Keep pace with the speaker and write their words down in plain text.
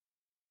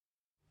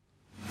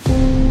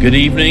Good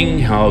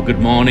evening, or good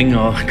morning,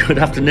 or good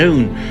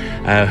afternoon,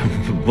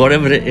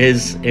 whatever it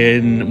is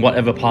in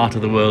whatever part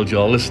of the world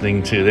you're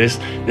listening to this.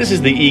 This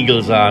is the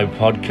Eagle's Eye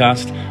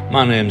podcast.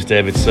 My name's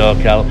David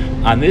Sorkel,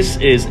 and this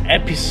is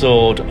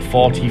episode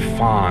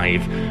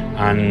 45.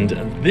 And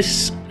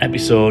this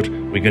episode,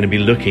 we're going to be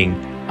looking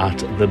at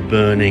the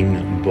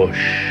burning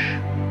bush.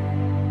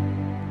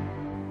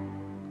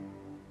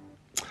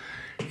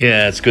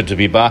 Yeah, it's good to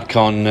be back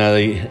on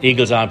the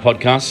Eagle's Eye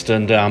podcast,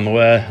 and I'm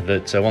aware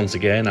that once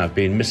again I've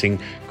been missing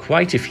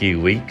quite a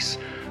few weeks.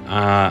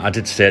 I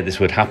did say this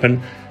would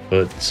happen,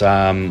 but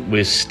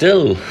we're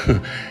still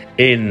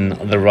in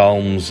the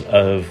realms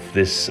of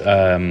this,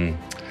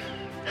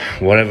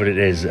 whatever it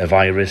is, a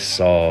virus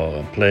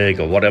or a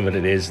plague or whatever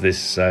it is,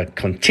 this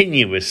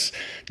continuous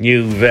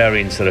new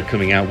variants that are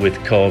coming out with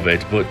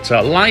COVID. But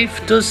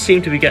life does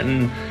seem to be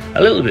getting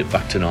a little bit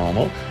back to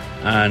normal.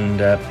 And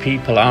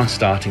people are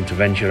starting to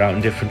venture out in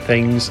different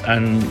things.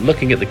 And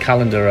looking at the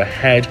calendar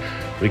ahead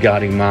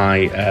regarding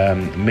my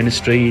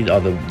ministry,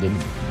 or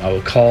our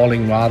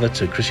calling rather,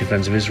 to Christian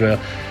Friends of Israel,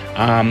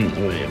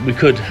 we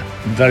could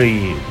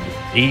very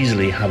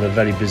easily have a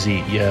very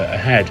busy year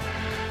ahead.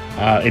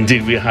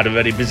 Indeed, we had a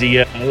very busy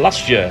year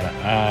last year,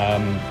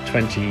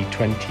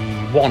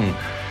 2021.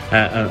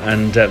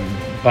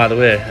 By the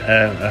way,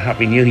 a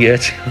Happy New Year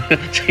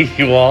to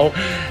you all.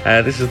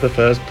 This is the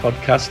first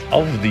podcast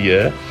of the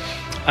year.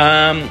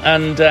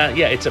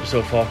 It's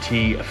episode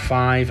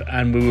 45,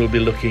 and we will be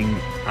looking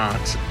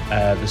at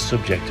the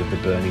subject of the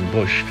burning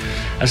bush.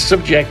 A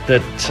subject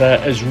that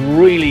has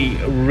really,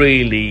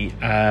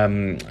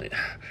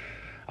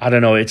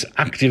 it's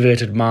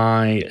activated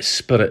my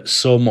spirit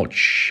so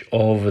much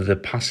over the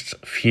past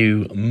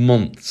few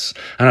months.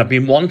 And I've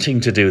been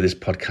wanting to do this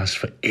podcast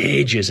for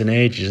ages and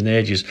ages and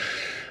ages.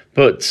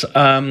 But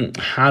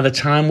either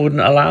time wouldn't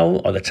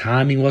allow, or the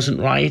timing wasn't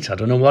right. I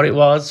don't know what it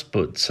was,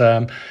 but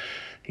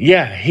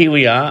here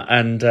we are,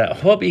 and I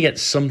hope you get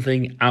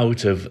something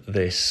out of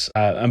this.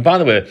 And by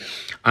the way,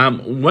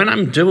 when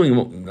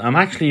I'm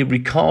actually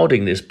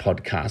recording this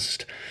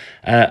podcast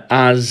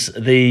as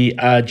the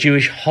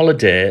Jewish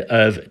holiday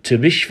of Tu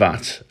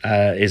B'Shvat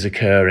is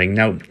occurring.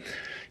 Now,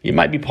 you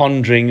might be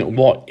pondering,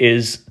 what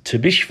is Tu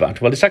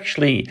B'Shvat? Well, it's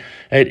actually,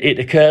 it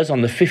occurs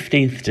on the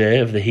 15th day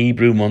of the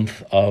Hebrew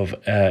month of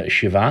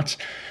Shvat.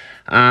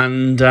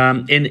 And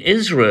in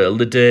Israel,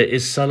 the day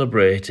is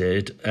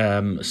celebrated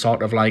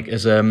sort of like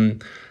as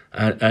an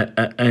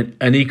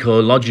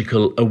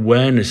ecological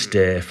awareness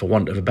day, for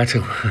want of a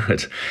better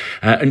word.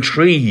 And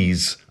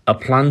trees are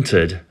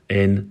planted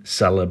in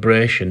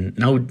celebration.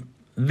 Now,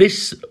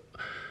 this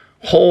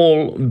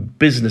whole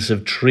business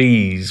of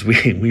trees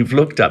we've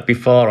looked at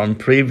before on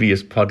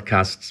previous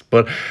podcasts,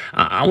 but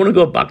I want to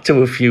go back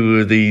to a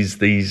few of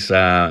these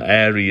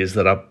areas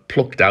that are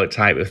plucked out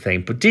type of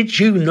thing. But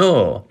did you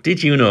know,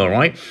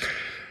 right?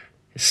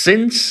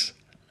 Since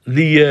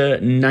the year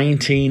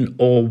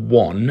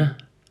 1901,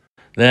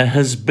 there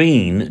has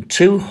been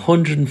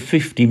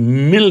 250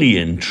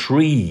 million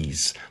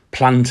trees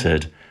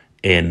planted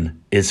in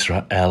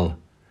Israel.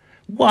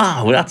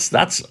 Wow,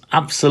 that's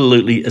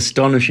absolutely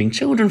astonishing.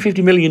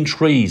 250 million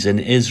trees in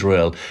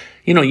Israel.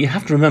 You know, you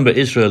have to remember,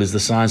 Israel is the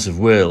size of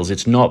Wales.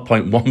 It's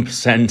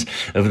 0.1%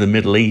 of the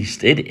Middle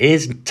East. It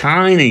is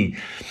tiny.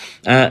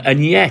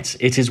 And yet,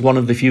 it is one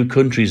of the few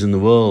countries in the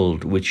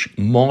world which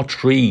more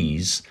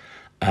trees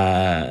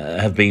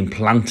have been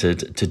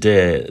planted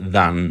today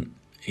than,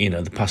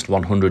 the past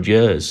 100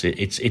 years.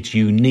 It's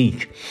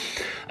unique.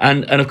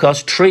 And of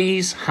course,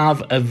 trees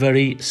have a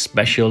very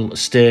special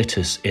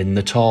status in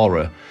the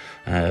Torah.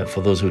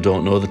 For those who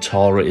don't know, the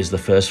Torah is the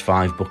first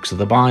 5 books of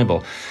the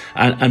Bible.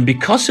 And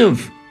because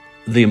of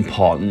the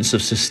importance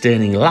of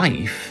sustaining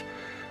life,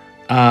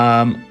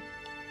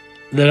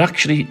 they're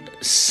actually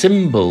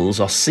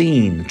symbols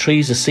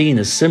trees are seen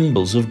as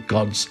symbols of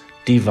God's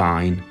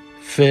divine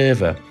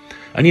favour.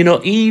 And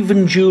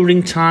even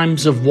during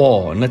times of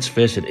war, and let's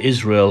face it,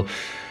 Israel,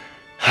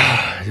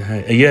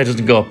 a year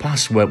doesn't go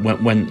past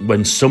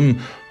when some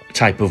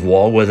type of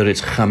war, whether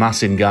it's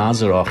Hamas in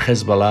Gaza or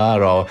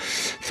Hezbollah or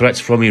threats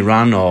from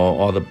Iran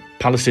or the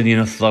Palestinian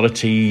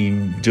Authority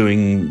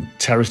doing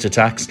terrorist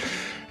attacks,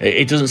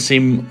 it doesn't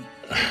seem,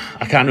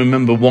 I can't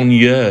remember one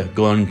year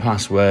going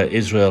past where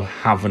Israel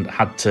haven't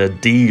had to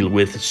deal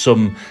with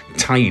some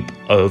type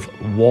of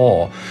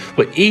war.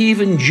 But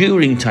even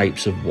during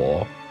types of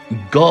war,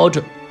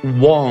 God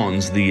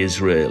warns the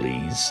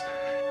Israelis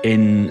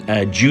in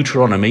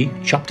Deuteronomy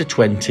chapter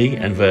 20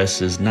 and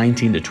verses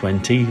 19 to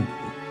 20.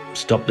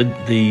 Stop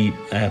the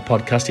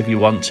podcast if you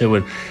want to,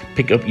 and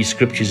pick up your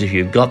scriptures if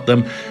you've got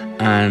them,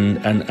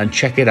 and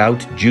check it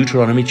out.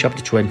 Deuteronomy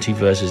chapter 20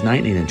 verses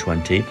 19 and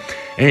 20.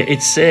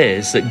 It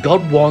says that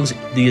God warns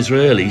the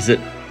Israelis that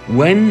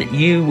when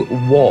you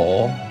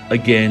war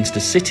against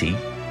a city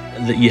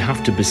that you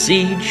have to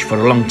besiege for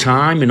a long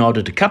time in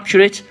order to capture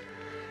it,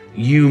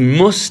 you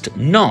must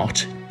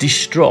not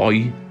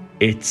destroy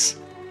its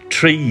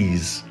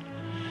trees.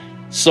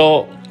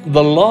 So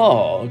the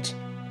Lord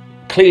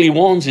clearly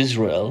warns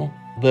Israel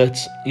that,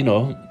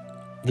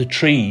 the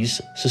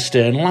trees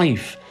sustain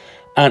life.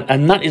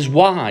 And that is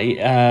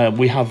why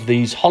we have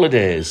these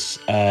holidays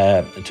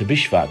to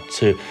Bishvat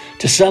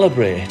to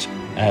celebrate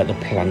the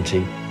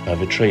planting of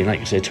a tree. And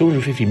like I say,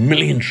 250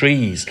 million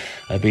trees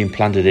have been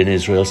planted in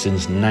Israel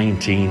since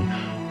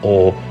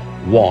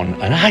 1901.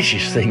 And I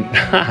just think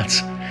that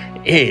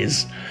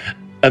is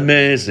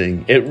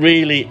amazing. It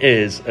really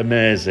is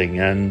amazing.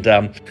 And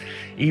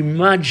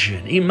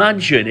imagine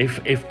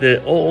if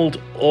the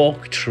old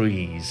oak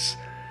trees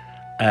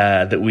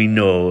that we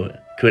know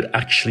could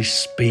actually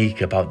speak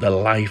about the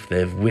life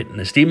they've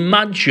witnessed.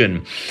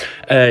 Imagine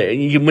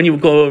when you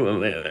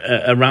go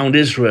around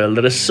Israel,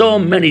 there are so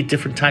many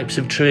different types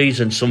of trees,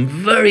 and some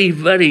very,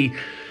 very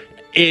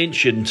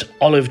ancient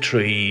olive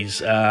trees.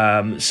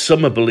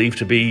 Some are believed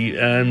to be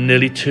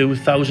nearly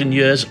 2,000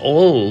 years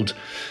old.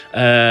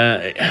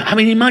 I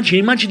mean,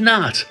 imagine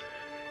that.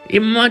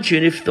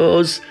 Imagine if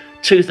those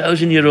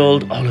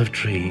 2,000-year-old olive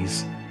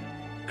trees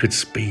could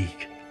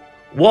speak.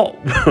 What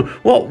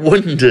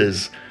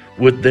wonders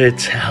would they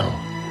tell?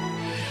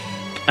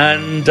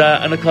 And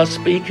of course,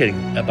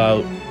 speaking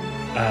about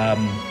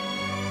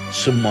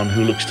someone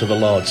who looks to the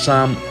Lord,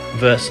 Psalm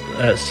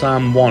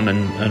 1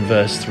 and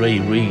verse 3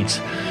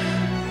 reads,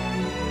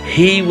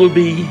 "He will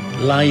be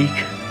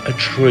like a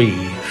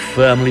tree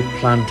firmly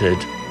planted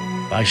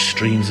by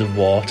streams of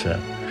water,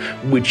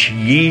 which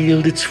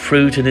yield its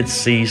fruit in its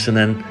season,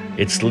 and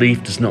its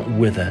leaf does not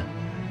wither.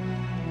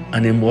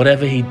 And in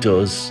whatever he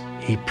does,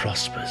 he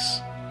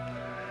prospers."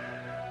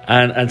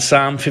 And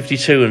Psalm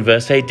 52 and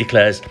verse 8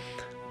 declares,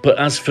 "But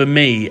as for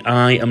me,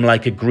 I am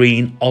like a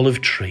green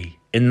olive tree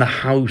in the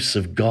house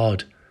of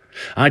God.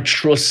 I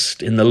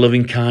trust in the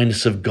loving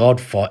kindness of God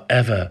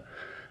forever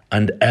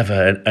and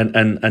ever."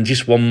 And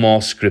just one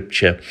more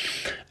scripture.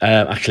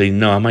 Actually,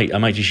 no, I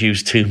might just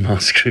use two more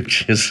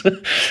scriptures.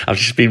 I've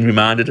just been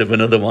reminded of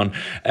another one.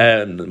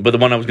 But the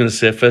one I was going to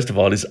say first of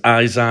all is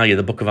Isaiah,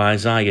 the book of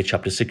Isaiah,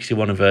 chapter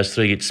 61 and verse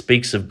 3. It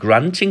speaks of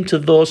granting to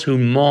those who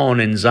mourn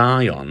in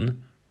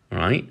Zion,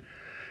 right?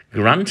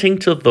 Granting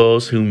to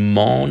those who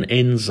mourn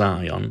in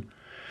Zion,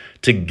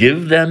 to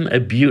give them a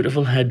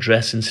beautiful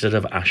headdress instead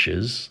of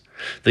ashes,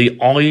 the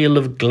oil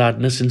of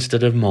gladness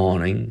instead of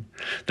mourning,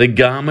 the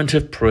garment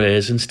of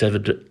praise instead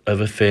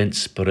of a faint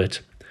spirit.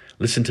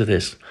 Listen to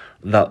this,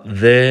 that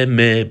they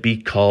may be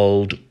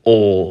called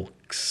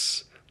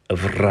oaks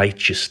of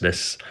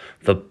righteousness,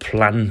 the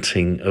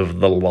planting of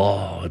the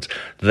Lord,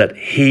 that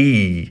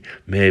he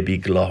may be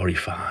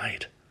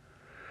glorified.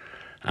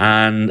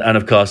 And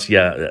of course,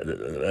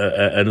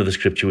 another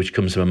scripture which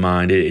comes to my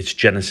mind, it's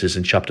Genesis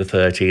in chapter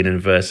 13 and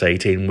verse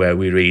 18, where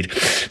we read,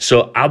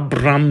 "So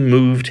Abram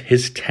moved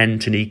his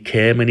tent, and he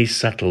came and he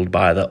settled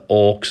by the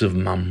oaks of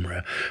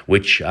Mamre,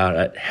 which are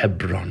at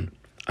Hebron.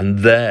 And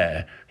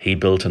there he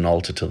built an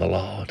altar to the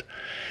Lord."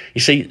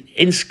 You see,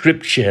 in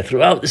Scripture,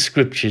 throughout the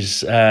Scriptures,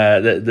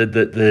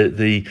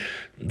 the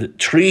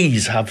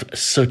trees have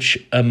such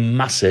a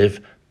massive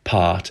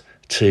part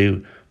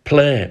to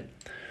play.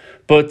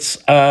 But,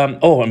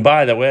 and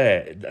by the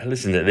way,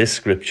 listen to this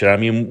scripture. I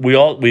mean,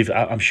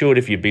 I'm sure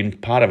if you've been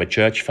part of a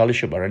church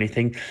fellowship or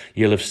anything,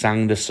 you'll have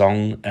sang the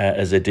song,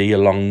 "As a deer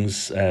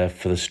longs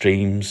for the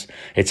streams."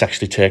 It's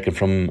actually taken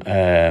from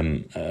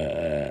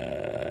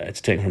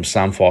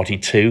Psalm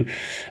 42.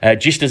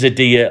 "Just as a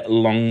deer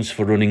longs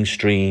for running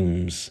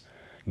streams,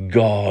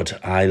 God,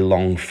 I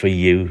long for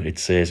you," it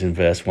says in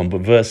verse 1.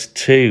 But verse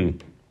 2...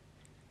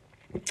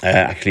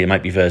 actually, it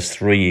might be verse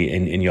 3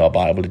 in your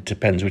Bible. It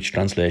depends which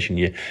translation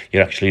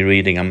you're actually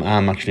reading.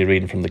 I'm actually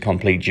reading from the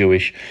Complete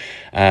Jewish.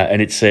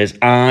 And it says,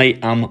 "I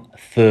am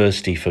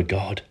thirsty for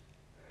God,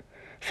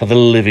 for the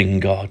living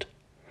God.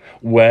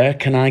 Where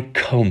can I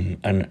come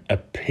and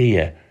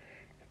appear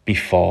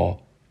before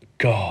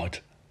God?"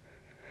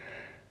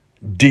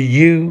 Do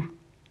you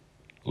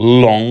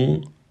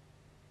long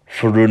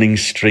for running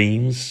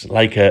streams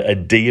like a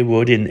deer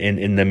would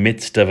in the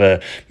midst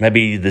of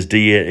maybe this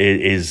deer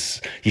is,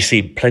 you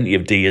see plenty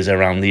of deers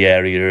around the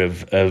area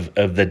of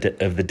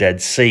the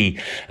Dead Sea,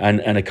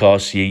 and of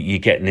course you're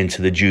getting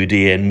into the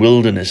Judean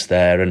wilderness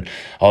there, and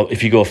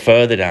if you go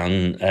further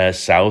down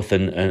south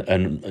and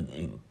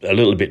a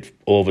little bit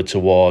over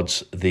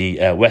towards the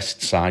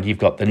west side, you've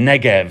got the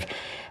Negev,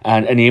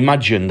 and you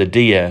imagine the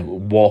deer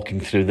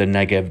walking through the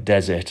Negev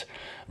desert,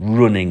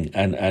 running,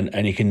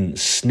 and you can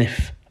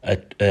sniff a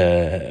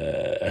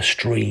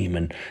stream,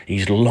 and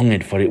he's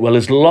longing for it. Well,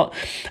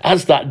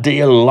 as that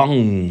deer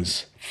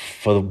longs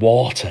for the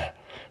water,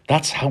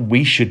 that's how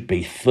we should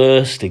be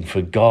thirsting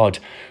for God.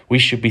 We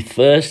should be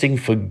thirsting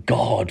for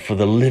God, for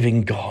the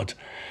living God.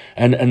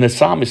 And the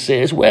psalmist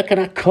says, "Where can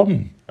I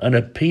come and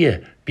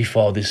appear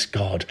before this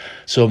God?"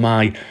 So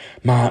my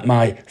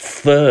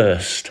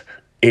thirst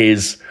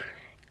is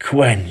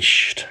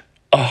quenched.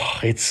 Oh,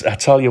 I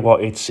tell you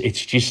what, it's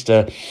just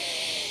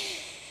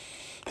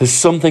There's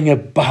something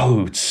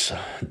about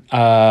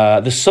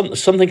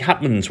something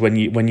happens when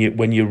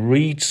you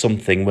read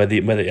something, whether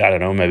I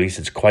don't know, maybe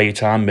it's quiet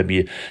time,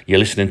 maybe you're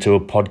listening to a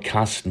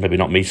podcast, maybe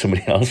not me,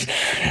 somebody else,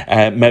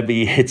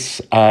 maybe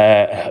it's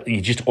you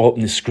just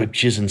open the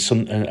scriptures and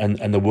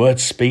the word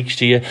speaks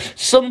to you.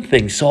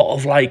 Something sort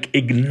of like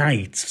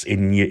ignites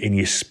in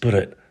your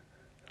spirit.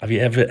 Have you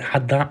ever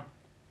had that?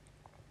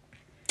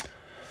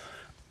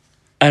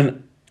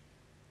 And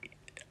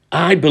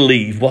I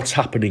believe what's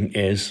happening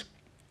is,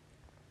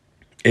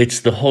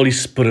 it's the Holy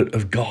Spirit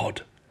of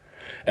God.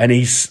 And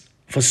he's,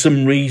 for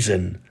some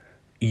reason,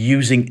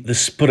 using the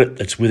Spirit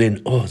that's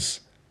within us.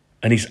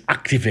 And he's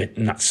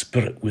activating that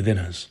Spirit within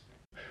us.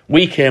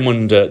 We came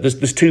under,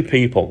 there's two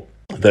people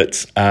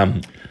that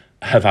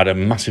have had a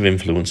massive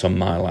influence on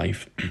my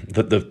life.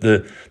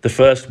 The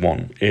first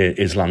one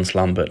is Lance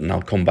Lambert, and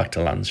I'll come back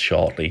to Lance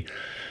shortly.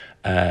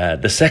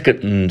 The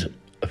second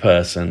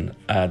person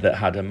that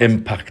had an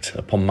impact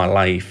upon my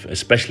life,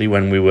 especially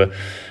when we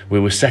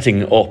were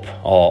setting up,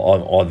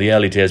 or the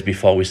early days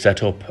before we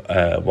set up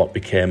what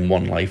became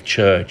One Life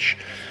Church,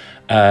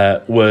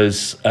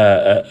 was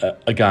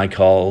a guy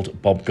called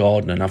Bob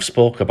Gordon. And I've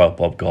spoke about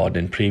Bob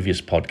Gordon in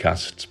previous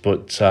podcasts,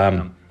 but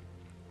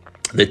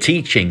the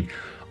teaching,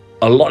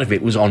 a lot of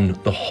it was on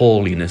the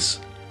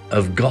holiness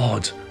of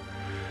God.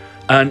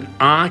 And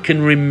I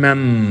can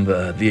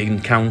remember the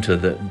encounter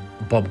that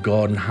Bob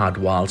Gordon had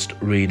whilst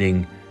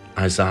reading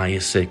Isaiah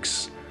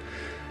 6.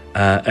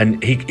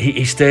 And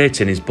he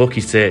states in his book,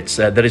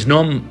 there is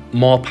no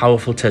more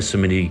powerful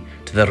testimony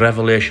to the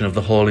revelation of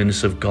the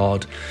holiness of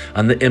God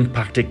and the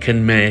impact it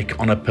can make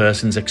on a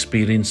person's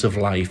experience of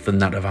life than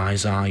that of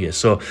Isaiah.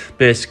 So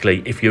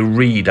basically, if you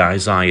read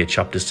Isaiah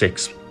chapter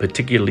 6,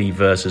 particularly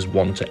verses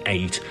 1 to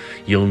 8,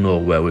 you'll know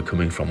where we're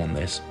coming from on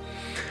this.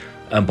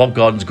 And Bob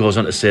Gordon goes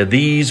on to say,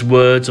 these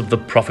words of the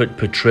prophet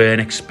portray an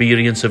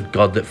experience of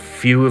God that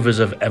few of us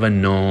have ever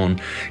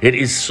known. It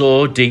is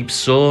so deep,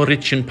 so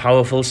rich and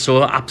powerful,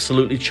 so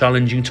absolutely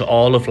challenging to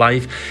all of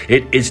life.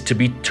 It is to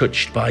be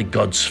touched by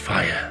God's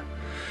fire.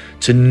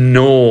 To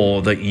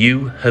know that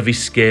you have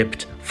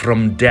escaped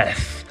from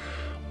death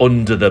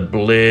under the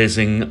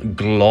blazing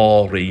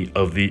glory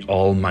of the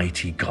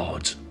Almighty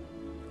God.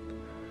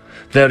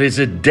 There is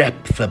a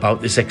depth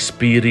about this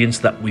experience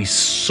that we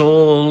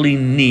sorely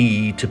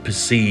need to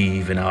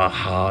perceive in our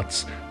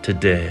hearts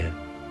today.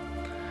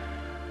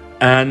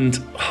 And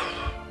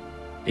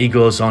he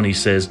goes on, he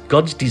says,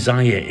 God's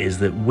desire is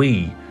that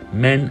we,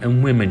 men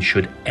and women,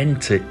 should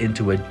enter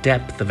into a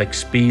depth of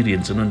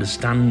experience and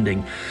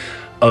understanding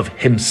of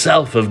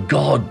himself, of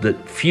God,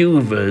 that few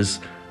of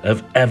us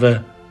have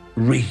ever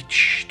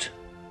reached.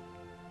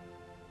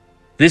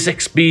 This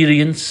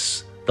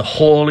experience, the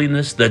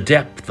holiness, the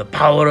depth, the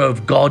power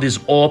of God is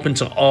open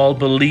to all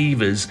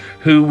believers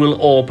who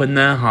will open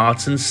their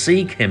hearts and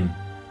seek him.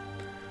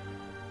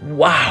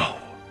 Wow!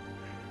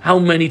 How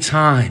many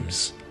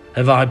times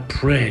have I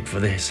prayed for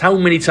this? How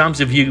many times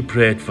have you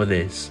prayed for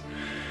this?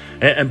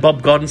 And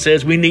Bob Gordon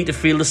says we need to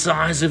feel the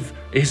size of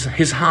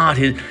his heart,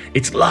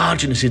 its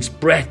largeness, its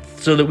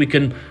breadth, so that we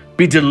can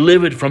be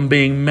delivered from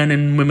being men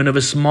and women of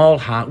a small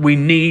heart. We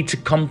need to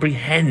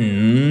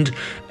comprehend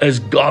as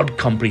God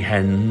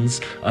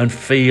comprehends and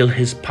feel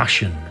his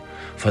passion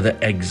for the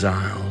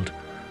exiled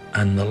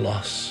and the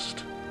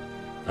lost.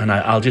 And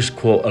I'll just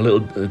quote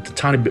a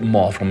tiny bit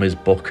more from his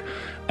book.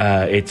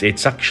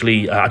 It's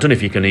actually, I don't know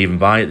if you can even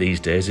buy it these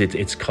days.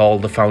 It's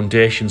called The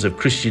Foundations of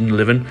Christian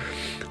Living.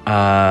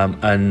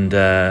 And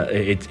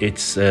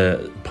it's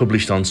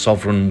published on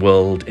Sovereign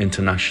World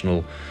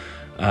International.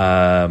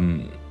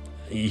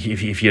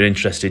 If you're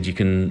interested, you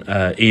can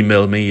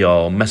email me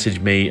or message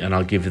me, and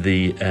I'll give you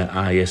the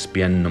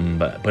ISBN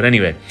number. But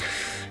anyway,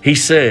 he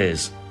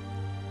says,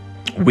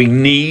 we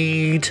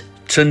need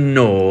to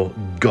know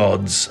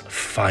God's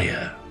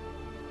fire.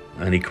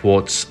 And he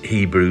quotes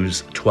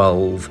Hebrews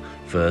 12,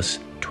 verse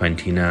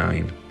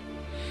 29.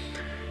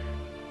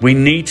 We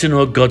need to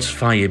know God's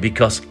fire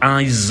because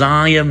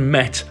Isaiah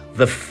met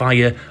the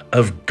fire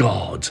of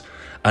God,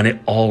 and it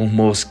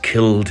almost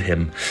killed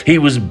him. He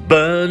was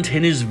burned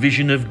in his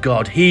vision of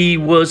God. It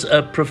was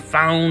a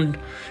profound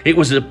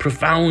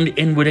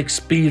inward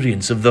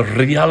experience of the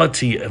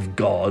reality of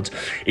God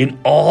in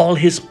all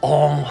his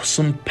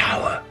awesome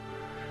power,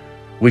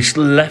 which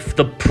left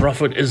the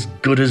prophet as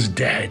good as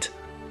dead.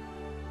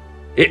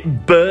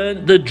 It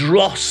burnt the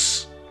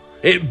dross.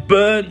 It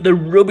burnt the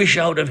rubbish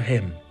out of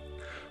him.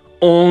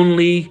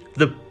 Only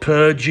the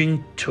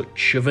purging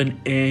touch of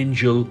an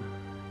angel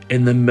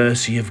in the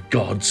mercy of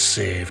God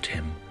saved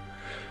him.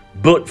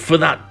 But for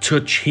that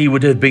touch, he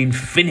would have been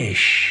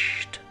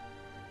finished.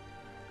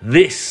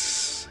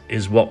 This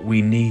is what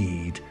we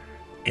need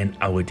in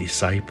our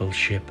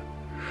discipleship.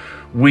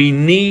 We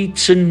need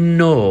to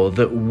know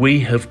that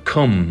we have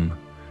come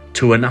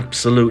to an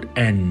absolute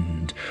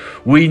end.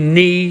 We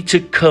need to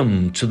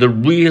come to the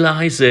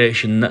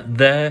realization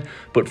that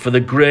but for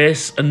the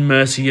grace and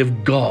mercy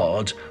of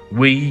God,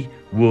 we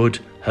would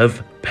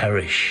have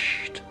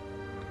perished.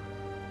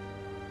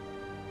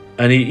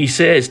 And he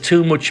says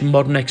too much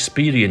modern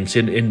experience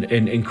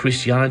in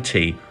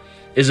Christianity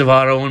is of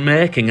our own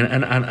making,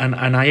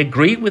 and I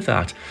agree with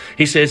that.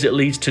 He says it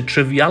leads to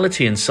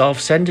triviality and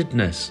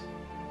self-centeredness.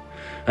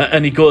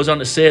 And he goes on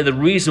to say the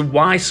reason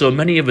why so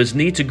many of us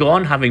need to go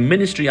on having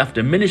ministry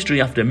after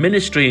ministry after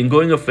ministry and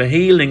going up for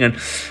healing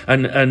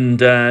and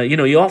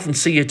you often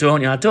see it,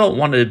 don't you? I don't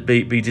want to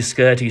be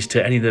discourteous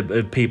to any of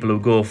the people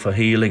who go for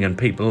healing and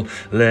people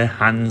lay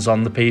hands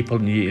on the people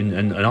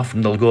and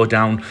often they'll go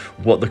down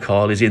what the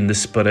call is in the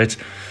spirit.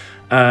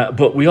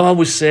 But we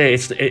always say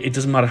it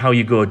doesn't matter how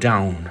you go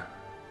down.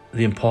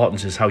 The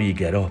importance is how you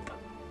get up.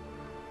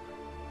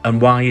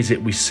 And why is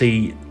it we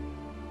see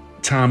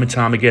time and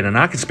time again, and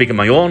I can speak of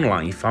my own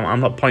life, I'm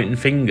not pointing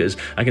fingers,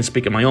 I can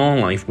speak of my own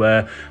life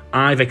where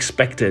I've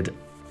expected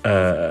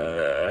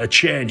a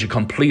change, a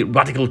complete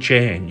radical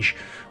change,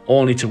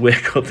 only to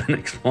wake up the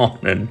next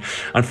morning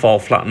and fall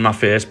flat on my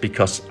face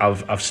because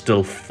I've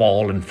still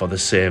fallen for the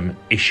same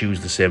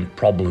issues, the same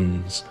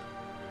problems.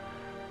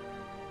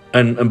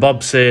 And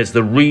Bob says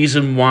the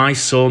reason why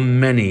so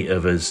many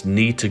of us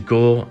need to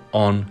go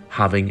on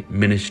having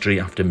ministry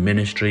after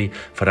ministry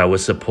for our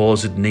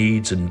supposed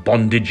needs and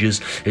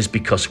bondages is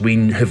because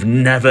we have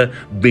never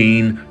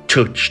been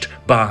touched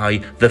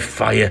by the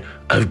fire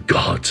of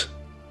God.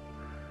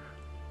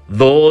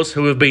 Those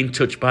who have been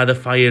touched by the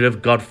fire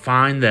of God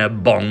find their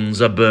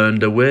bonds are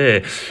burned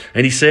away.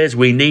 And he says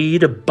we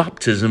need a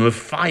baptism of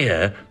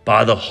fire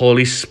by the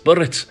Holy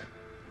Spirit.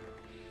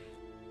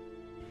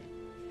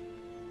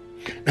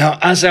 Now,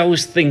 as I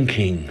was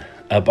thinking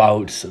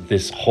about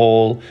this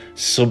whole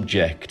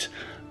subject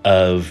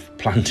of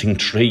planting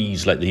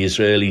trees like the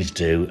Israelis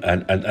do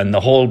and the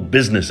whole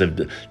business of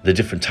the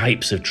different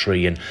types of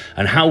tree and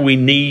how we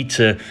need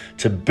to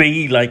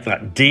be like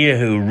that deer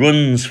who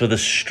runs for the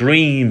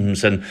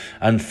streams and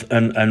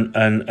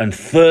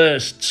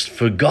thirsts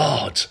for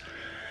God,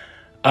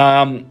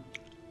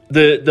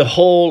 the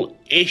whole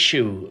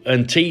issue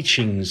and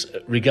teachings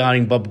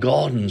regarding Bob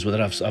Gordon's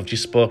that I've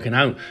just spoken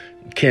out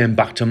came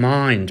back to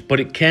mind, but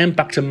it came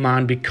back to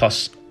mind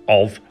because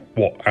of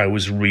what I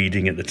was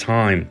reading at the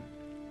time,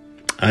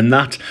 and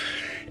that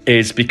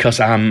is because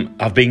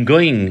I've been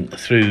going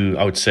through,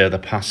 I would say, the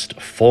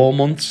past 4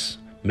 months,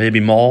 maybe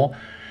more,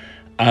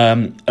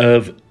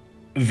 of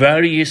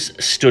various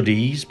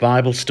studies,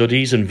 Bible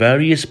studies, and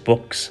various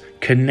books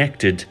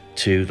connected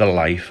to the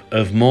life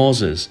of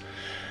Moses.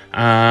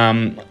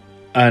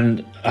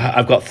 And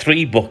I've got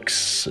 3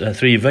 books,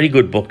 3 very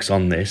good books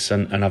on this,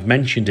 and I've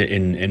mentioned it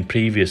in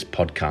previous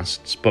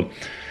podcasts. But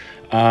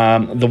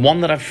the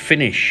one that I've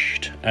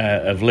finished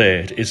of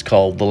late is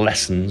called The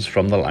Lessons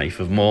from the Life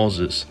of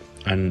Moses,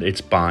 and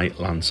it's by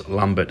Lance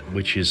Lambert,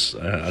 which is,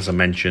 as I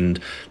mentioned,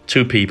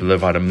 2 people who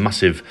have had a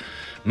massive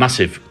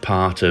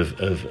part of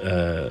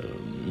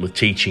with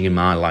teaching in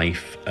my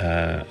life,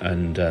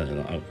 and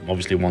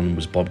obviously one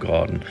was Bob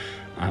Gordon,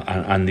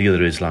 and the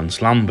other is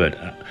Lance Lambert.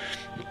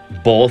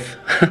 Both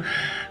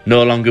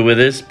no longer with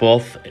us.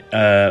 Both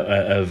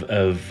have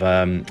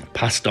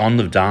passed on.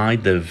 They've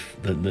died.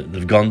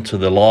 They've gone to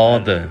the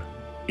Lord. They've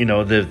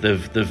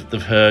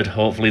heard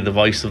hopefully the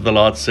voice of the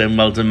Lord saying,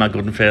 "Well done, my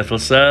good and faithful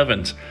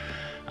servant."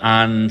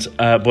 And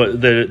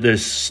but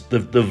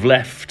they've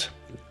left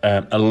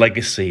a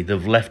legacy.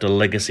 They've left a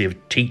legacy of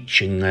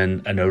teaching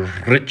and a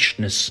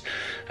richness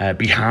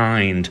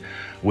behind,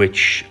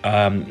 which.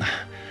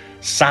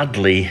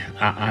 Sadly,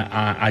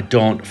 I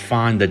don't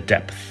find the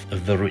depth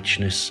of the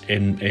richness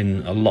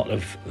in a lot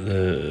of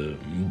the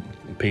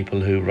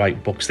people who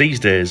write books these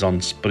days on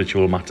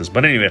spiritual matters.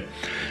 But anyway,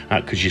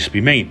 that could just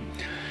be me.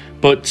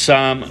 But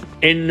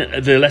in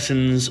the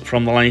Lessons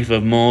from the Life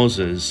of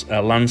Moses,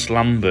 Lance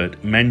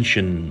Lambert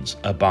mentions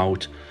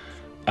about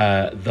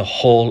the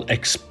whole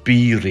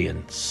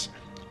experience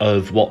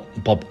of what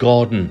Bob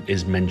Gordon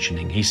is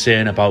mentioning. He's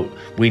saying about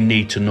we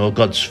need to know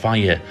God's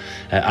fire.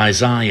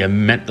 Isaiah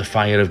met the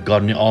fire of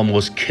God and it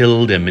almost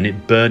killed him and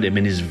it burned him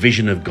in his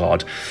vision of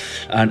God.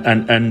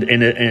 And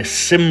in a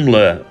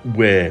similar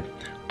way,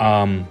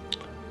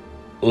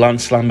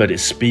 Lance Lambert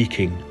is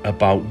speaking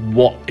about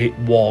what it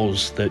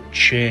was that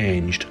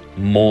changed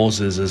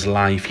Moses'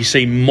 life. You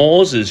see,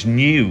 Moses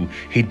knew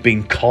he'd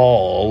been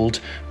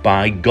called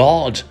by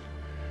God.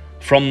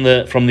 From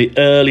the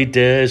early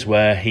days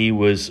where he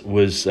was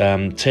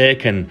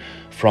taken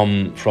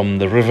from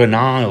the River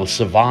Nile,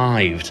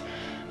 survived,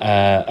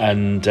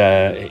 and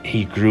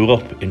he grew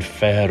up in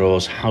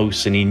Pharaoh's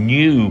house, and he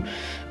knew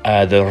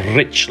the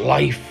rich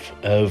life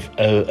of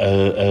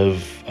the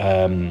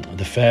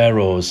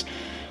Pharaohs,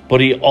 but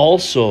he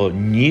also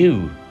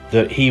knew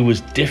that he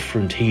was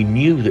different. He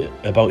knew that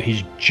about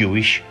his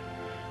Jewish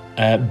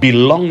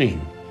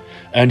belonging,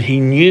 and he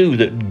knew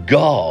that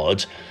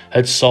God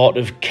had sort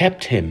of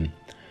kept him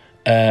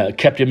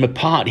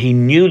apart. He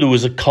knew there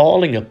was a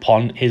calling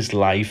upon his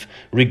life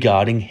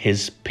regarding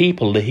his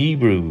people, the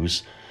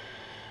Hebrews.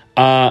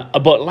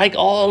 But like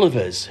all of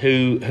us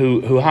who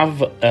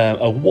have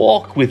a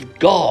walk with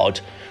God,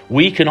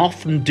 we can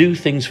often do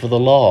things for the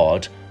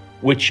Lord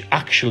which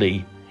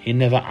actually he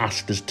never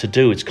asked us to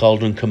do. It's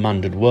called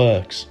uncommanded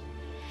works.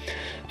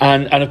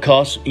 And of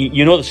course,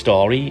 you know the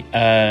story.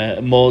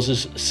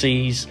 Moses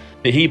sees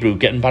the Hebrew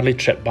getting badly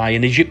tripped by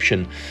an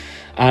Egyptian.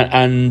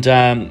 And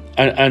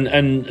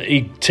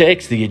he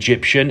takes the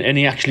Egyptian and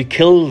he actually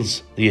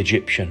kills the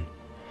Egyptian.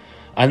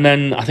 And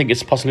then I think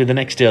it's possibly the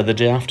next day or the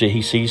day after,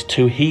 he sees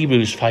two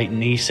Hebrews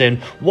fighting. He's saying,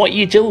 "What are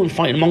you doing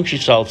fighting amongst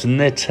yourselves?" And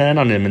they turn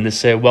on him and they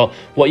say, "Well,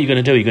 what are you going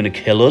to do? Are you going to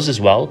kill us as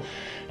well?"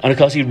 And of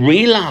course he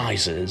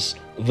realises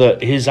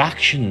that his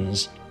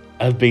actions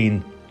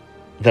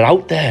they're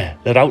out there.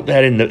 They're out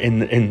there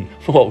in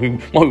what we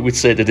would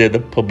say today, the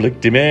public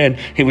domain.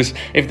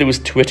 If there was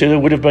Twitter, it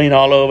would have been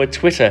all over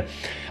Twitter.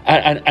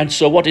 And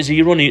so what does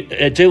he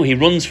do? He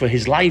runs for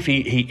his life.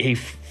 He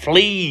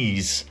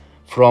flees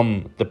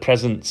from the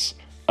presence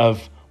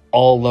of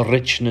all the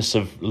richness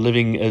of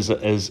living as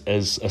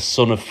a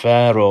son of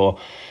Pharaoh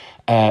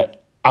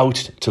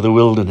out to the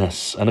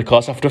wilderness. And of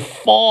course, after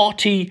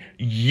 40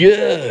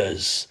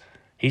 years,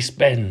 he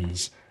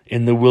spends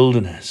in the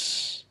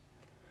wilderness.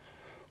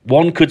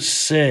 One could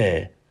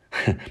say,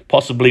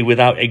 possibly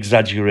without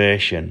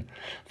exaggeration,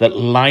 that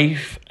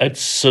life had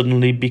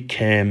suddenly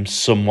become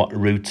somewhat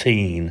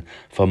routine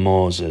for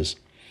Moses.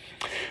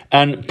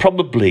 And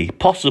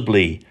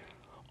possibly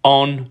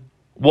on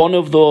one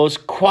of those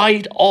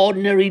quite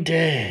ordinary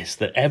days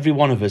that every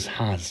one of us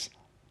has,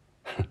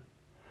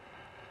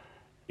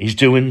 he's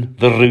doing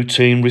the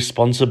routine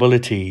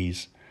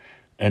responsibilities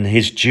and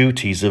his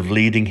duties of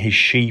leading his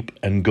sheep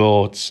and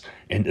goats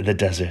into the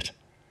desert.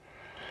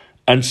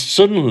 And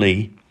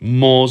suddenly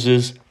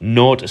Moses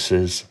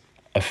notices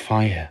a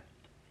fire.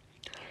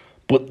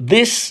 But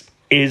this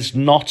is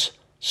not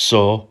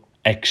so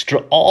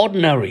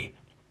extraordinary.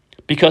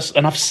 Because,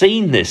 and I've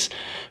seen this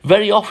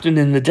very often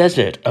in the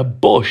desert, a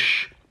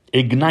bush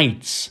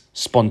ignites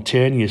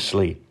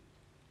spontaneously.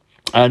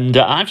 And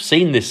I've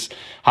seen this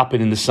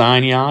happen in the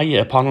Sinai.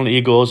 Apparently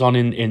it goes on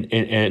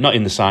not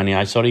in the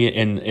Sinai,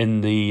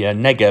 in the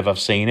Negev I've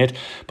seen it,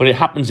 but it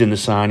happens in the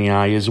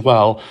Sinai as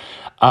well.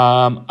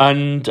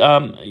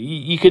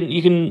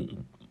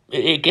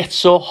 It gets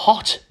so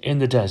hot in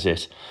the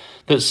desert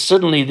that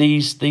suddenly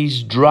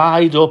these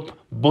dried up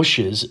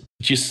bushes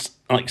just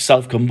like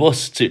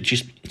self-combust. It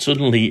just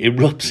suddenly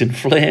erupts in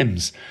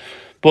flames.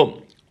 But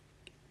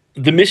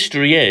the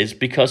mystery is,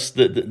 because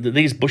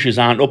these bushes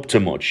aren't up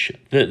to much,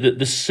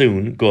 they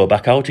soon go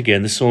back out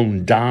again. They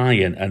soon die,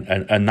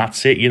 and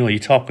that's it. You know, you're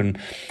talking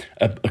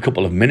a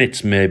couple of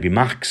minutes, maybe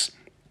max,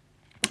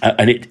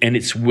 and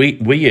it's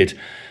weird.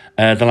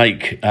 They're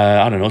like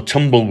I don't know,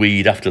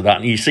 tumbleweed after that,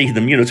 and you see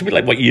them. You know, it's a bit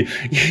like what you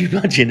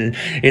imagine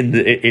in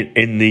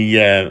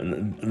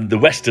the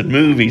Western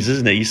movies,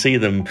 isn't it? You see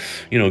them,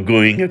 you know,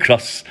 going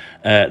across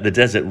the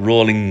desert,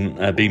 rolling,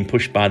 being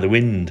pushed by the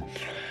wind.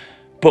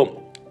 But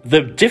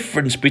the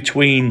difference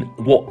between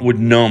what would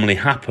normally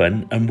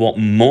happen and what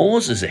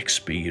Moses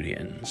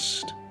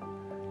experienced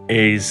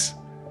is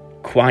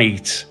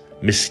quite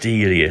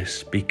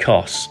mysterious,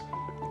 because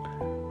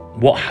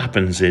what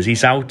happens is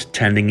he's out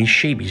tending his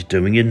sheep. He's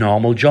doing a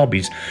normal job.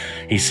 He's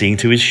seeing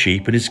to his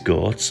sheep and his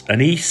goats, and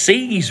he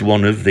sees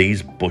one of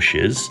these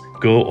bushes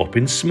go up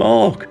in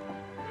smoke.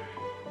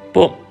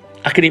 But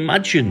I can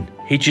imagine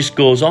he just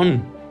goes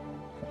on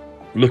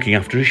looking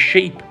after his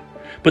sheep.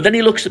 But then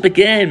he looks up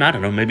again, I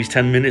don't know, maybe it's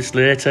 10 minutes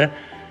later,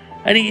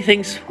 and he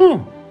thinks,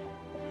 oh,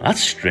 that's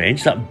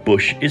strange, that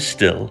bush is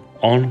still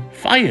on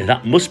fire.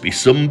 That must be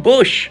some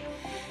bush.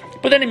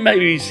 But then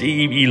maybe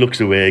he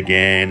looks away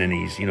again, and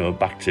he's, you know,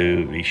 back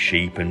to his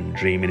sheep and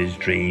dreaming his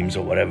dreams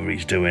or whatever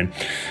he's doing.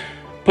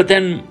 But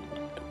then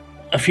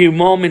a few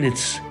more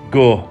minutes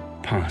go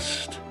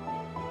past,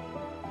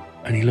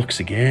 and he looks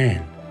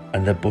again,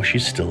 and the bush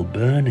is still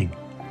burning.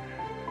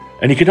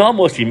 And you can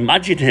almost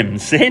imagine him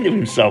saying to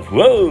himself,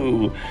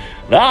 whoa,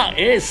 that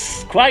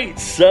is quite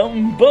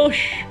some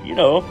bush, you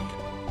know.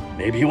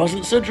 Maybe it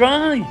wasn't so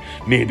dry.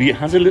 Maybe it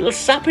has a little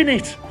sap in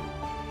it.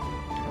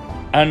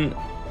 And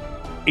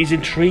he's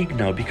intrigued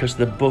now, because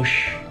the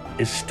bush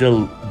is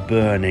still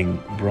burning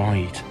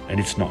bright and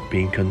it's not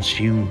being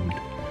consumed.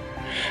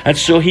 And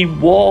so he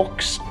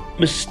walks,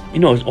 you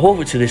know,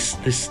 over to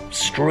this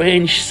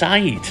strange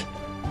sight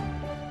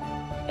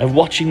of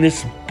watching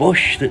this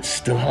bush that's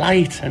still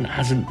alight and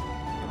hasn't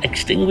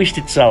extinguished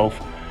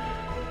itself.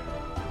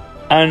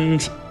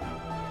 And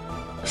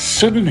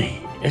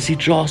suddenly, as he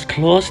draws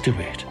close to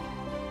it,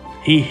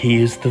 he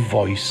hears the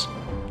voice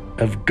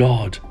of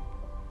God.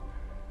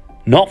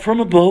 Not from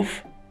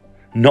above,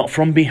 not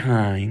from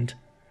behind,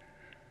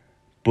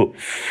 but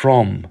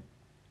from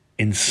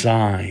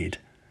inside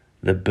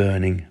the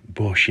burning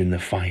bush in the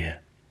fire.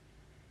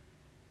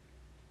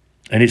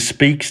 And it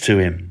speaks to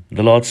him.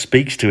 The Lord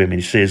speaks to him,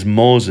 and he says,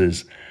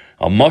 Moses,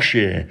 or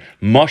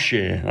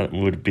Moshe, that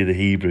would be the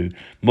Hebrew,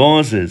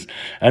 Moses.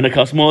 And of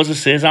course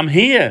Moses says, I'm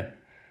here.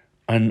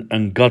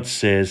 And God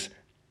says,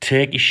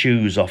 take your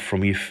shoes off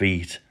from your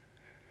feet,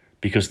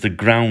 because the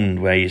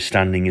ground where you're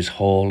standing is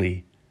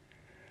holy.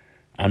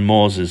 And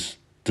Moses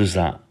does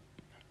that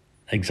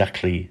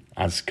exactly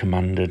as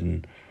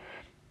commanded,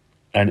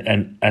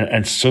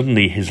 and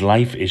suddenly his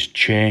life is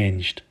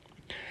changed.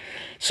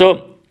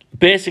 So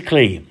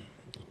basically,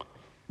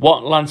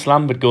 what Lance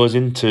Lambert goes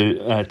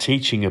into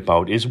teaching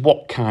about is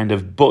what kind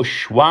of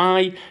bush.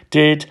 Why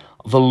did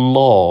the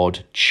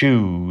Lord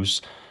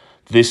choose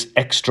this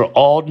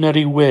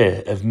extraordinary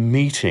way of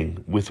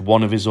meeting with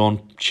one of his own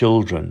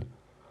children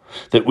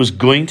that was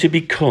going to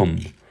become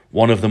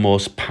one of the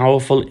most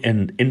powerful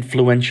and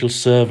influential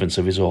servants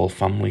of his whole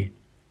family?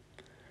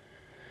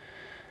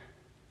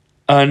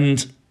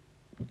 And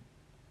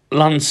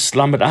Lance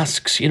Lambert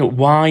asks,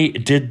 why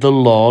did the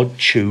Lord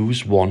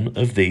choose one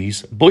of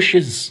these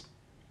bushes?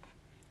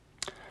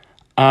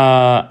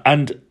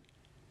 And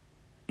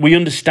we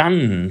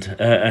understand,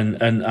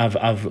 and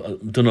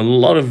I've done a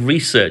lot of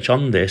research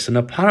on this, and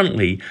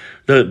apparently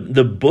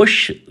the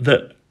bush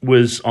that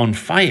was on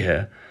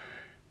fire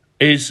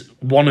is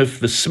one of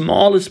the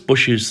smallest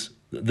bushes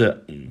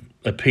that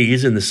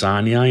appears in the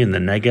Sinai, in the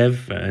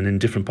Negev, and in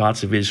different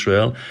parts of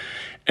Israel.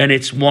 And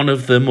it's one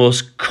of the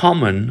most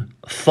common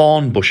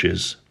thorn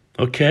bushes.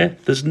 Okay?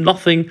 There's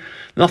nothing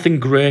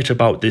great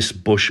about this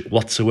bush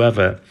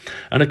whatsoever.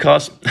 And of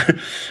course,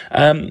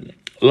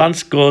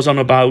 Lance goes on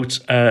about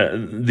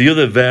the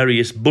other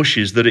various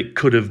bushes that it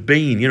could have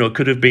been. It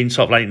could have been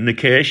sort of like an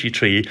acacia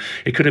tree.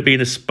 It could have been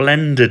a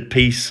splendid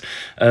piece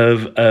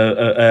of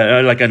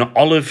like an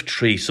olive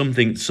tree,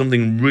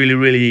 something really,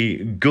 really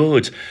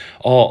good.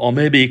 Or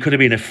maybe it could have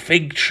been a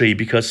fig tree,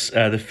 because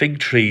the fig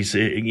trees,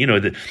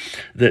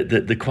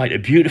 they're quite a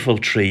beautiful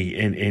tree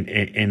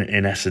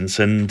in essence.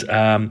 And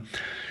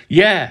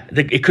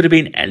it could have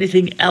been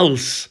anything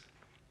else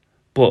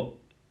but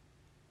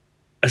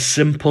a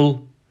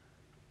simple,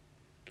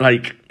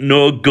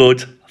 no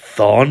good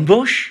thorn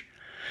bush.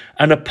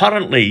 And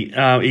apparently,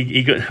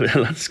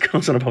 Lance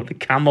goes on about the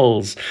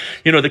camels.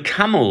 The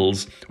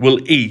camels will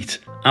eat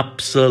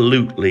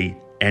absolutely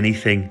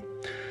anything.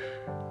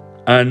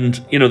 And,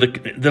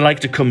 they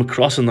like to come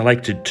across and they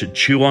like to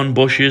chew on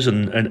bushes.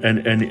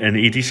 And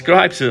he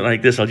describes it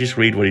like this. I'll just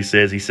read what he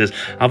says. He says,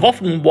 "I've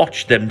often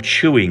watched them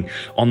chewing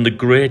on the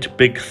great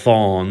big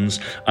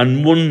thorns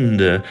and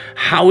wonder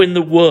how in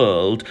the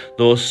world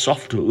those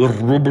soft,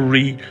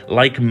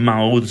 rubbery-like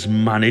mouths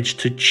manage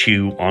to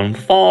chew on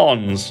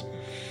thorns."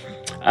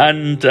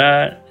 And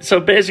so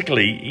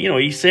basically,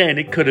 he's saying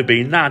it could have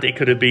been that. It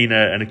could have been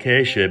an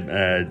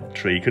acacia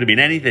tree. It could have been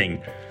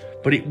anything.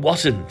 But it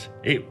wasn't.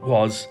 It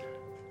was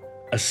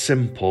a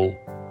simple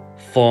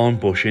thorn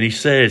bush. And he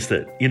says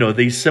that,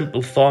 these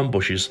simple thorn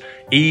bushes,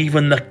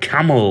 even the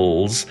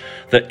camels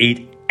that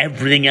eat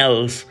everything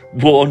else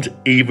won't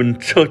even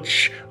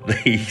touch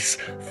these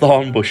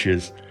thorn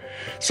bushes.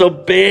 So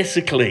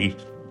basically,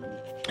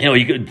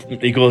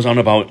 he goes on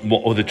about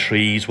what other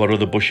trees, what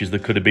other bushes there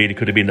could have been. It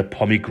could have been the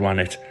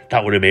pomegranate.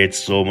 That would have made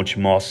so much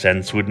more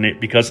sense, wouldn't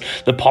it? Because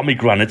the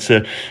pomegranates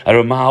are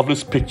a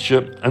marvellous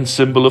picture and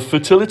symbol of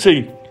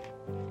fertility.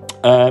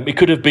 It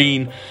could have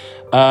been,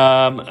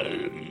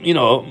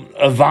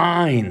 a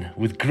vine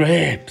with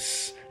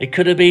grapes. It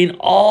could have been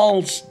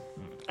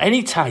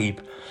any type.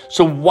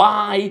 So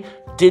why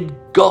did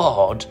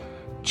God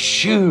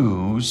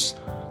choose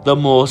the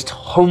most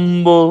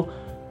humble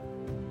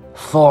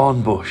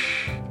thorn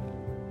bush?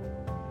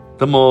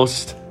 The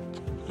most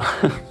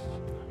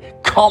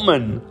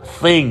common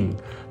thing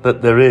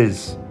that there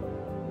is.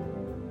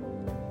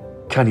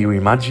 Can you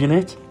imagine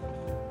it?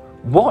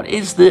 Why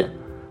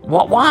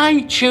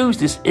choose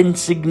this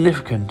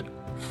insignificant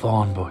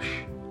thorn bush?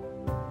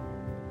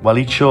 Well,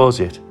 he chose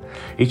it.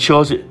 He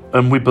chose it,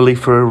 and we believe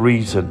for a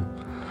reason.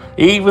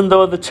 Even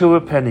though the two are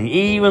penny,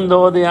 even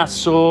though they are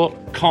so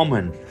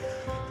common,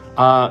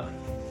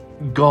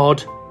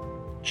 God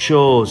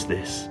chose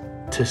this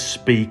to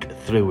speak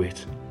through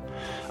it.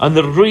 And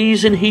the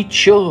reason he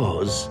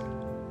chose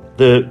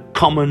the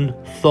common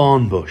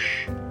thorn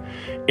bush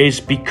is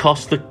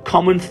because the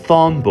common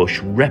thorn bush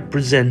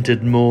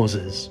represented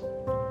Moses.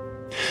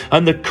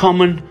 And the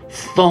common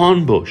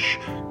thorn bush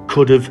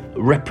could have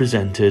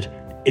represented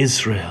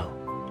Israel.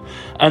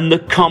 And the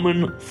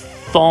common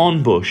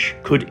thorn bush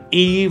could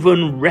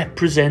even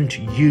represent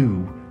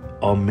you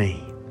or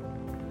me.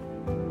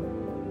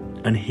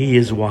 And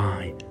here's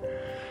why.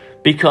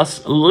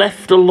 Because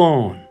left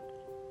alone,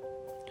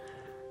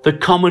 the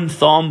common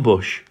thorn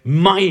bush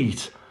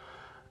might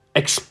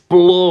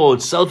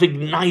explode,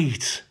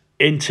 self-ignite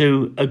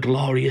into a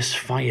glorious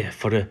fire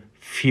for a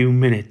few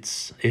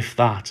minutes, if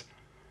that.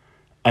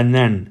 And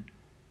then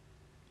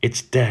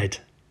it's dead.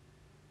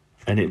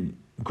 And it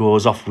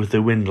goes off with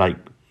the wind like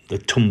the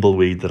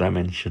tumbleweed that I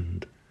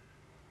mentioned.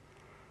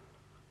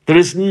 There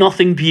is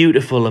nothing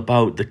beautiful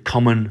about the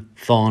common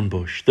thorn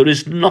bush. There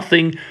is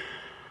nothing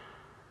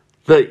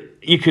that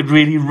you could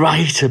really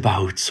write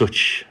about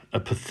such a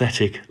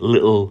pathetic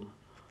little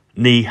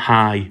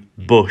knee-high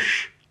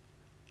bush.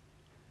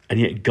 And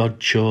yet God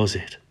chose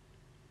it.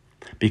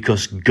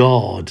 Because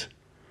God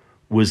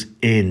was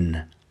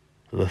in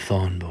the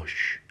thorn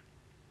bush.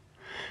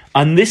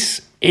 And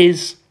this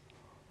is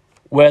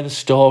where the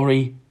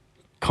story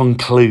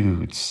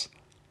concludes.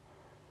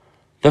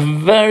 The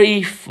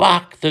very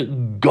fact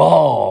that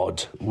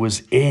God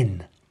was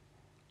in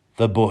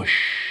the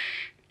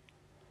bush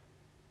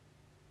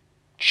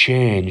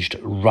changed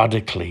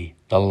radically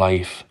the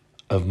life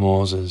of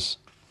Moses.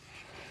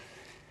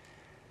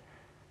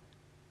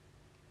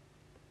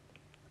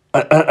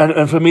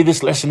 And for me,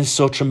 this lesson is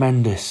so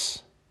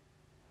tremendous.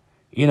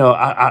 You know,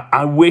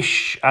 I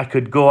wish I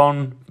could go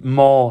on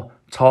more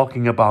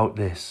talking about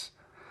this.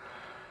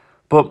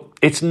 But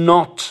it's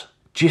not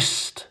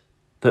just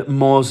that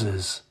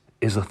Moses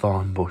is a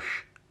thorn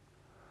bush,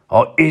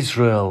 or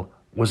Israel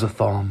was a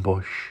thorn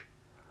bush.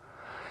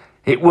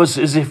 It was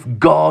as if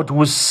God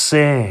was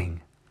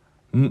saying,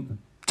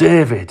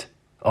 David,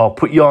 or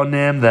put your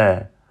name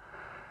there,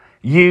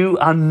 you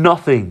are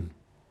nothing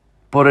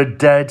but a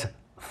dead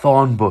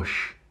thorn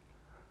bush,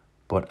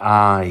 but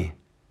I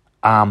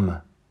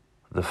am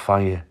the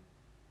fire.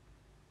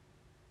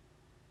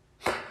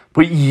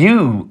 But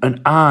you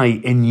and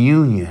I in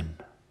union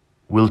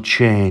will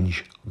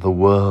change the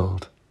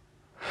world.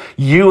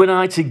 You and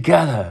I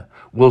together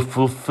will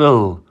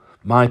fulfill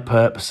my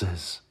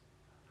purposes.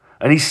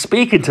 And he's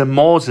speaking to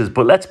Moses,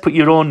 but let's put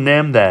your own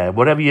name there.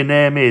 Whatever your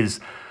name is,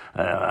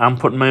 I'm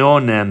putting my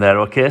own name there,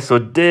 okay? So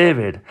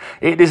David,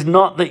 it is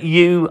not that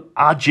you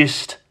are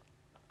just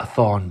a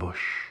thorn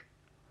bush.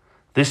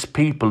 This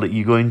people that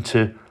you're going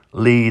to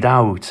lead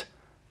out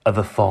are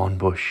the thorn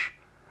bush.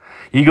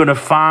 You're going to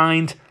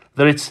find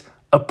that it's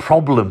a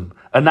problem.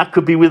 And that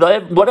could be with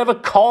whatever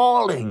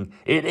calling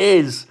it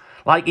is.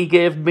 Like he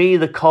gave me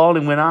the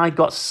calling when I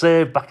got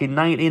saved back in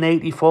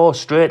 1984.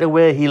 Straight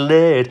away he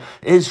laid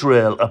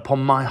Israel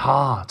upon my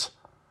heart.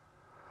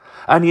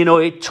 And you know,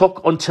 it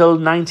took until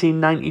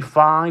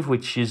 1995,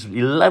 which is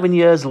 11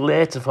 years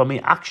later, for me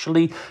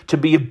actually to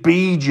be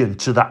obedient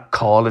to that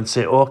call and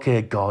say,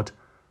 okay, God,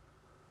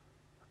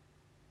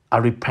 I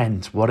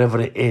repent, whatever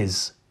it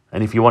is.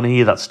 And if you want to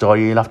hear that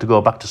story, you'll have to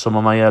go back to some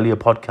of my earlier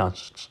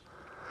podcasts.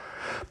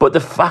 But the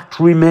fact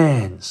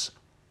remains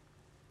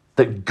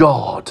that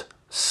God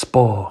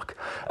spoke,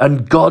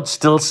 and God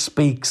still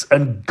speaks,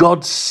 and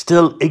God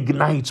still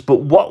ignites.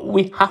 But what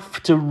we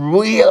have to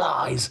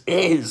realize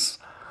is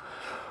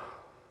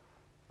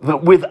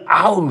that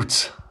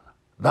without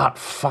that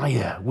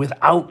fire,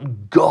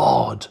 without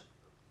God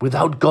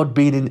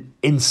being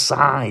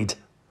inside,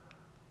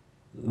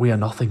 we are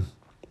nothing.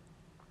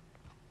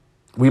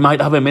 We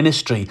might have a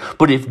ministry,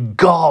 but if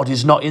God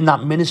is not in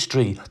that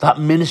ministry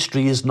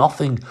is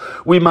nothing.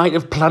 We might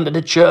have planted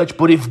a church,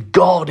 but if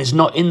God is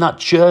not in that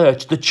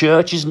church, the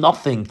church is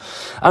nothing.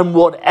 And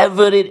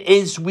whatever it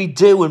is we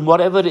do, and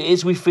whatever it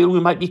is we feel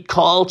we might be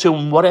called to,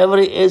 and whatever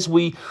it is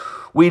we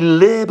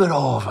labour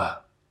over,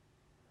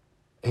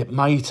 it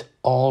might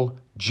all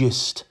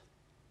just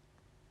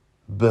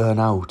burn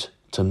out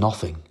to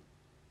nothing.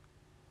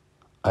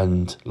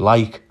 And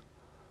like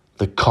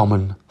the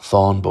common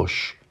thorn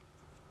bush,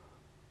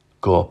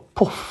 go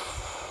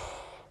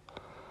poof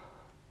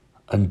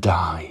and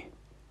die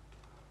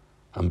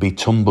and be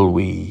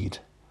tumbleweed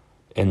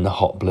in the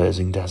hot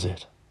blazing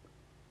desert.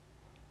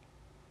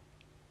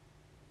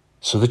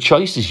 So the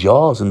choice is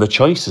yours and the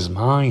choice is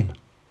mine.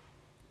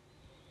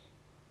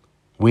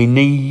 We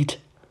need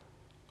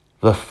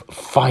the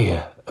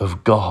fire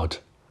of God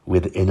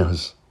within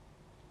us.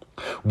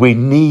 We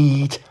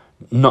need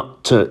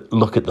not to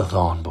look at the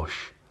thorn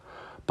bush,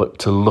 but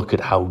to look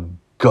at how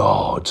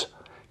God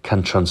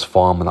can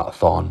transform that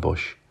thorn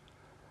bush.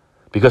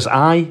 Because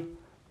I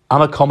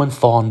am a common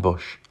thorn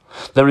bush.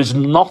 There is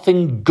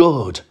nothing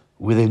good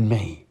within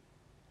me.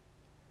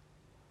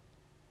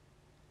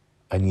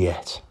 And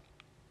yet,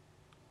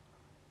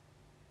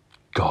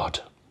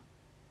 God.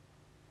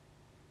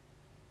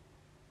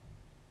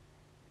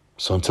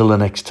 So until the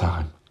next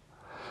time,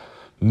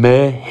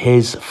 may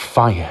his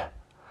fire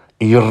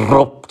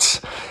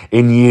erupt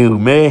in you.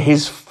 May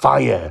his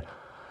fire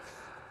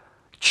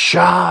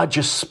charge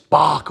a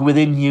spark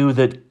within you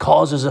that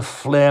causes a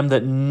flame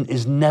that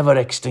is never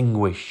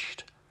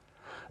extinguished.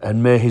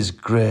 And may his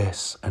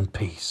grace and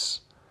peace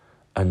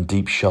and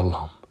deep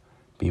shalom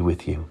be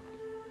with you.